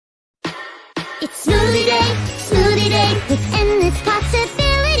It's smoothie day, with endless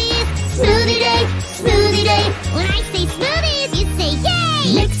possibilities. Smoothie day, when I say smoothies, you say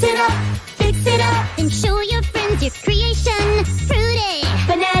yay! Mix it up, fix it up, Then show your friends your creation. Fruity,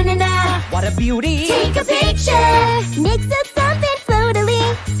 banana, What a beauty! take a picture. mix up something floatily,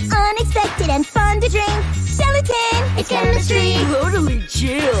 unexpected and fun to drink. Gelatin, It's chemistry, Totally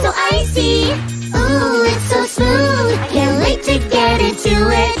chill! so icy. Ooh, it's so smooth. can't wait to get into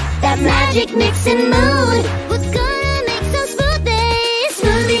it. That magic mix and mood. We're gonna make some smoothies.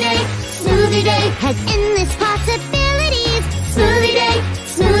 Smoothie day, Has endless possibilities.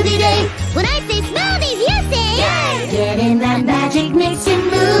 smoothie day. When I say smoothies, you say yay! Get in that magic mix and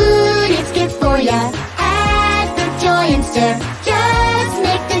mood. It's good for ya. Add the joy and stir. Just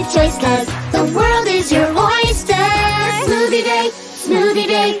make the choice, 'cause the world is your oyster. Smoothie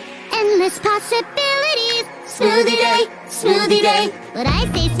day, Endless possibilities. smoothie day. When I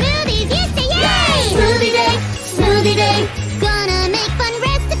say smoothie,